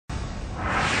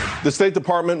The State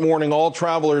Department warning all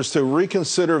travelers to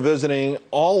reconsider visiting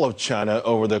all of China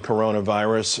over the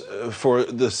coronavirus. For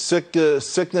the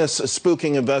sickness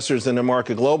spooking investors in the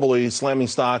market globally, slamming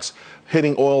stocks,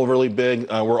 hitting oil really big.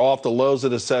 We're off the lows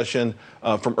of the session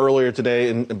from earlier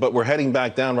today, but we're heading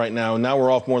back down right now. And now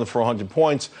we're off more than 400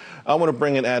 points. I want to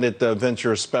bring in Added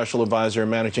Venture Special Advisor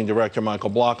and Managing Director Michael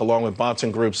Block, along with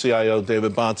Bahnsen Group CIO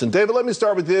David Bahnsen. David, let me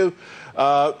start with you.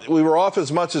 We were off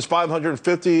as much as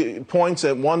 550 points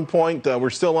at one point. We're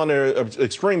still under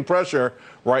extreme pressure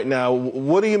right now.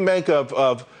 What do you make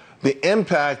of the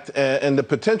impact and the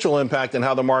potential impact and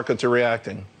how the markets are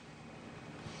reacting?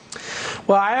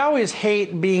 Well, I always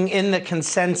hate being in the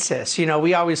consensus. You know,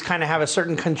 we always kind of have a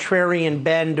certain contrarian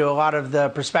bend to a lot of the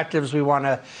perspectives we want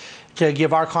to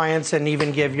give our clients and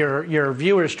even give your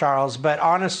viewers, Charles. But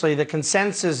honestly, the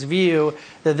consensus view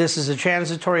that this is a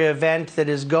transitory event that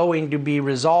is going to be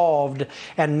resolved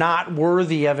and not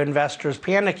worthy of investors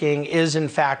panicking is in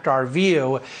fact our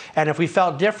view. And if we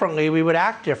felt differently, we would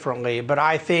act differently. But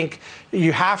I think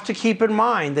you have to keep in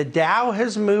mind the Dow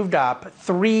has moved up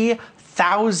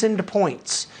 3,000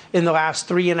 points in the last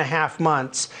 3.5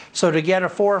 months. So to get a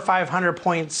 400 or 500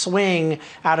 point swing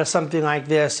out of something like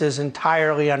this is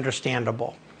entirely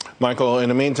understandable. Michael, in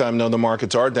the meantime, though, the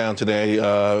markets are down today.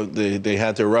 They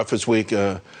had their roughest week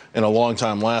in a long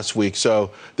time last week.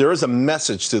 So there is a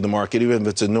message to the market, even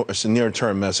if it's a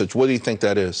near-term message. What do you think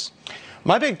that is?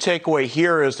 My big takeaway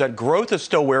here is that growth is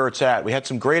still where it's at. We had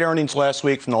some great earnings last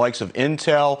week from the likes of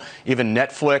Intel, even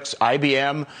Netflix,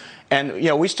 IBM. And, you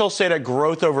know, we still say that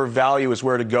growth over value is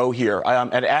where to go here.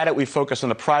 At Addit, we focus on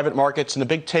the private markets, and the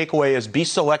big takeaway is be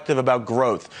selective about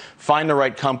growth. Find the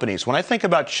right companies. When I think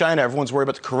about China, everyone's worried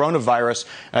about the coronavirus,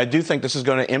 and I do think this is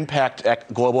going to impact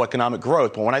global economic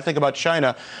growth. But when I think about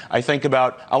China, I think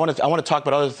about, I want to talk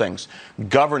about other things.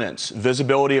 Governance,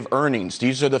 visibility of earnings.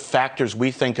 These are the factors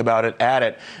we think about at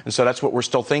Addit, and so that's what we're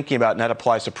still thinking about, and that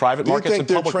applies to private markets and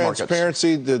public markets. Do you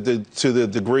think their transparency, to the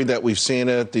degree that we've seen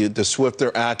it, the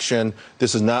swifter action,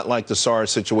 this is not like the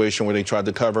SARS situation where they tried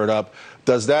to cover it up.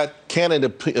 Can it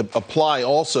apply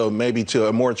also maybe to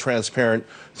a more transparent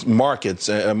markets,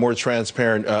 a more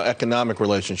transparent economic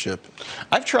relationship?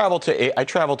 I traveled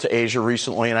to Asia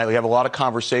recently, and we have a lot of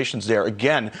conversations there.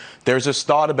 Again, there's this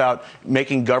thought about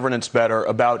making governance better,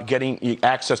 about getting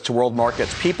access to world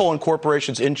markets. People and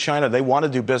corporations in China, they want to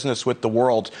do business with the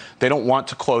world. They don't want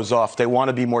to close off. They want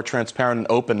to be more transparent and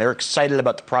open. They're excited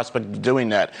about the prospect of doing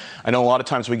that. I know a lot of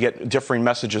times we get differing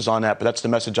messages on that, but that's the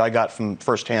message I got from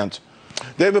firsthand.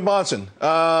 David Bahnsen,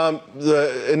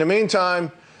 in the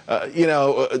meantime,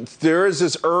 there is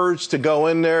this urge to go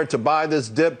in there to buy this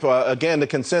dip. Again, the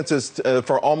consensus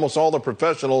for almost all the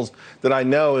professionals that I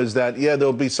know is that, yeah,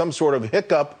 there'll be some sort of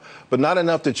hiccup, but not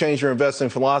enough to change your investing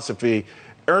philosophy.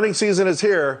 Earnings season is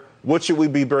here. What should we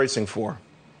be bracing for?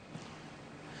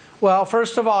 Well,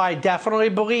 first of all, I definitely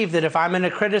believe that if I'm going to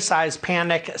criticize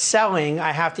panic selling,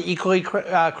 I have to equally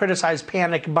criticize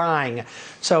panic buying.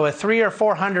 So a 300 or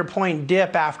 400 point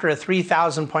dip after a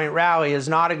 3,000 point rally is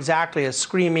not exactly a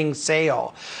screaming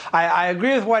sale. I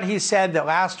agree with what he said that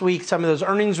last week some of those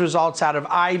earnings results out of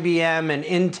IBM and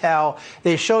Intel,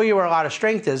 they show you where a lot of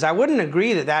strength is. I wouldn't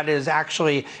agree that that is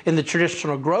actually in the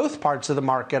traditional growth parts of the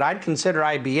market. I'd consider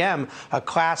IBM a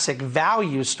classic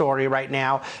value story right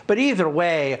now. But either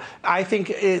way, I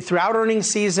think throughout earnings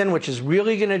season, which is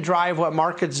really going to drive what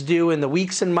markets do in the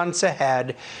weeks and months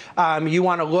ahead, you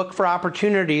want to look for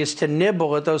opportunities to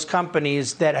nibble at those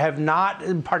companies that have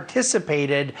not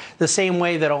participated the same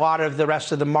way that a lot of the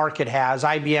rest of the market has.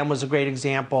 IBM was a great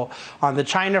example. On the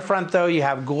China front, though, you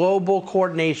have global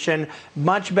coordination,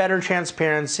 much better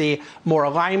transparency, more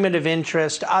alignment of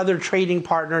interest, other trading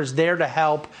partners there to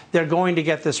help. They're going to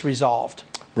get this resolved.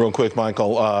 Real quick,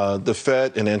 Michael, the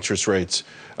Fed and interest rates.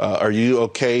 Are you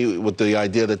okay with the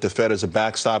idea that the Fed is a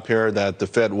backstop here, that the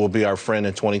Fed will be our friend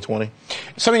in 2020?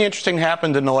 Something interesting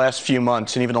happened in the last few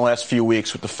months and even the last few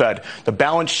weeks with the Fed. The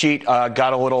balance sheet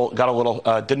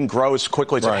didn't grow as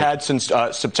quickly as it had since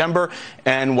September.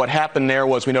 And what happened there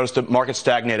was we noticed the market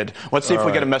stagnated. Let's see if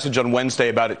we get a message on Wednesday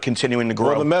about it continuing to grow.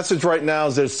 Well, the message right now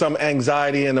is there's some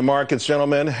anxiety in the markets,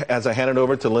 gentlemen, as I hand it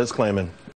over to Liz Clayman.